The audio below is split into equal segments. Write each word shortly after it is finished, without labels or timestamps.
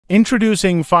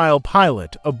Introducing File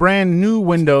Pilot, a brand new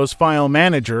Windows file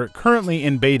manager currently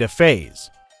in beta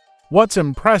phase. What's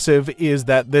impressive is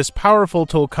that this powerful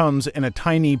tool comes in a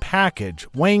tiny package,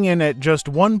 weighing in at just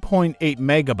 1.8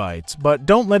 megabytes, but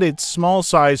don't let its small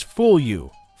size fool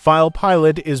you. File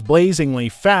Pilot is blazingly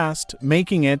fast,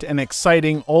 making it an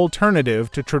exciting alternative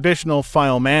to traditional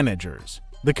file managers.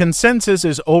 The consensus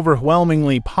is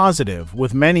overwhelmingly positive,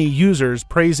 with many users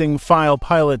praising File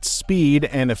Pilot's speed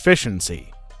and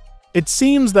efficiency. It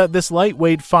seems that this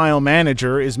lightweight file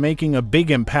manager is making a big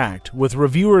impact, with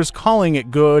reviewers calling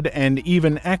it good and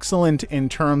even excellent in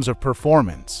terms of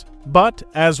performance. But,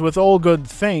 as with all good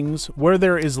things, where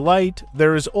there is light,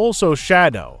 there is also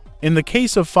shadow. In the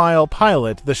case of File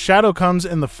Pilot, the shadow comes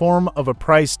in the form of a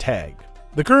price tag.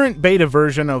 The current beta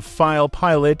version of File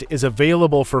Pilot is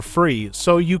available for free,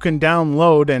 so you can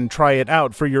download and try it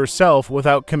out for yourself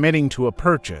without committing to a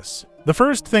purchase. The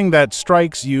first thing that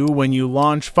strikes you when you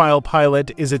launch File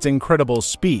Pilot is its incredible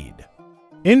speed.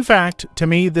 In fact, to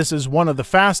me this is one of the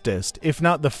fastest, if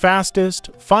not the fastest,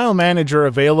 file manager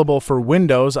available for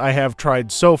Windows I have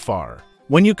tried so far.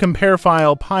 When you compare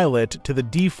File Pilot to the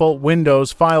default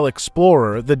Windows File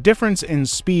Explorer, the difference in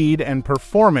speed and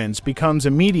performance becomes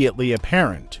immediately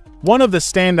apparent. One of the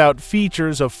standout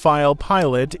features of File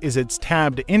Pilot is its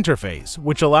tabbed interface,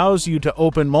 which allows you to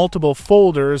open multiple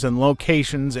folders and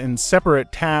locations in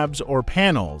separate tabs or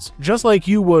panels, just like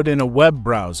you would in a web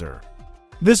browser.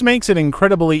 This makes it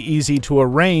incredibly easy to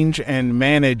arrange and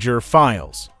manage your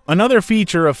files. Another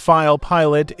feature of File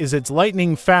Pilot is its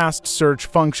lightning-fast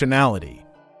search functionality.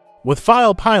 With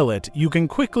File Pilot, you can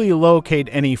quickly locate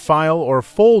any file or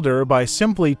folder by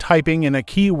simply typing in a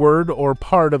keyword or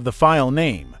part of the file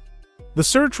name. The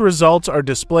search results are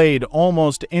displayed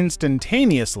almost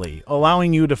instantaneously,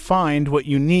 allowing you to find what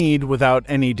you need without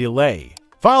any delay.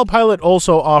 File Pilot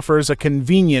also offers a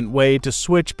convenient way to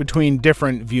switch between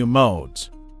different view modes.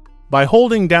 By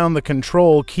holding down the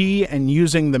Control key and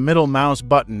using the middle mouse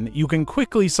button, you can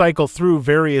quickly cycle through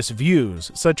various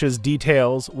views, such as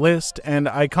details, list, and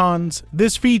icons.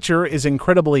 This feature is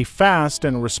incredibly fast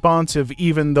and responsive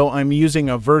even though I'm using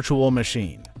a virtual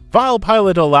machine. File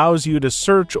Pilot allows you to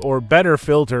search or better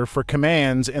filter for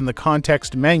commands in the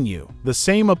context menu. The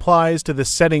same applies to the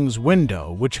settings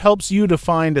window, which helps you to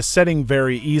find a setting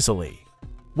very easily.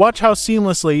 Watch how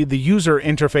seamlessly the user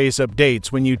interface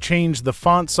updates when you change the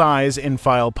font size in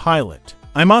File Pilot.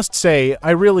 I must say,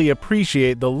 I really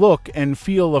appreciate the look and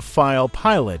feel of File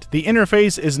Pilot. The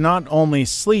interface is not only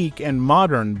sleek and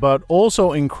modern, but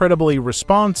also incredibly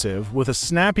responsive, with a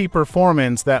snappy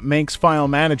performance that makes file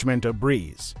management a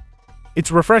breeze.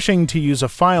 It's refreshing to use a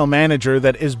file manager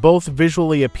that is both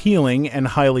visually appealing and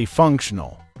highly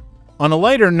functional. On a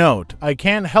lighter note, I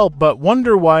can't help but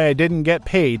wonder why I didn't get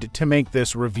paid to make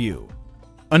this review.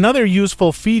 Another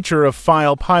useful feature of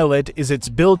File Pilot is its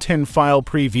built-in file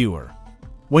previewer.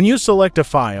 When you select a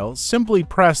file, simply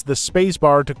press the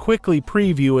spacebar to quickly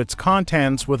preview its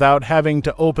contents without having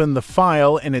to open the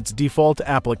file in its default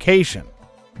application.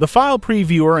 The file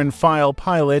previewer in File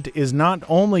Pilot is not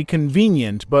only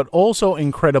convenient but also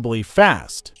incredibly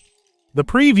fast. The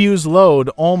previews load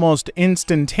almost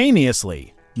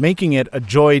instantaneously, making it a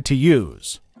joy to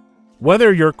use.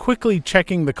 Whether you're quickly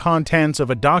checking the contents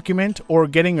of a document or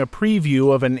getting a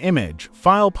preview of an image,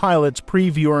 File Pilot's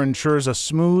previewer ensures a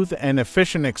smooth and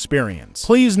efficient experience.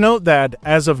 Please note that,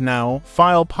 as of now,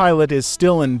 File Pilot is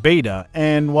still in beta,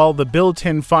 and while the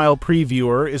built-in file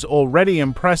previewer is already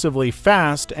impressively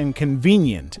fast and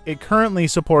convenient, it currently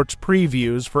supports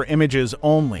previews for images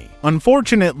only.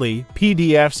 Unfortunately,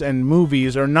 PDFs and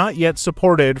movies are not yet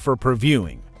supported for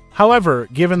previewing. However,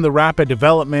 given the rapid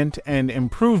development and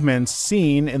improvements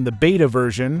seen in the beta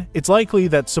version, it's likely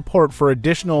that support for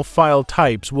additional file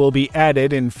types will be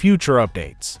added in future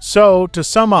updates. So, to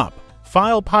sum up,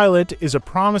 File Pilot is a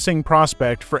promising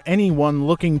prospect for anyone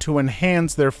looking to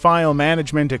enhance their file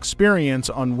management experience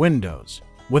on Windows.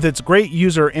 With its great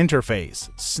user interface,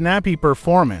 snappy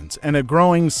performance, and a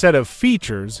growing set of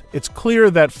features, it's clear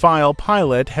that File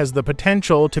Pilot has the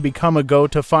potential to become a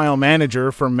go-to file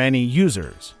manager for many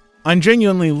users. I'm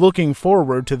genuinely looking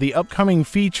forward to the upcoming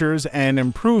features and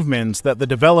improvements that the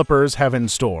developers have in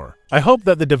store. I hope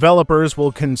that the developers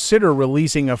will consider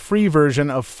releasing a free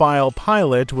version of File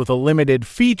Pilot with a limited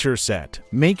feature set,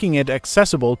 making it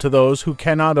accessible to those who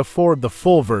cannot afford the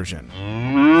full version.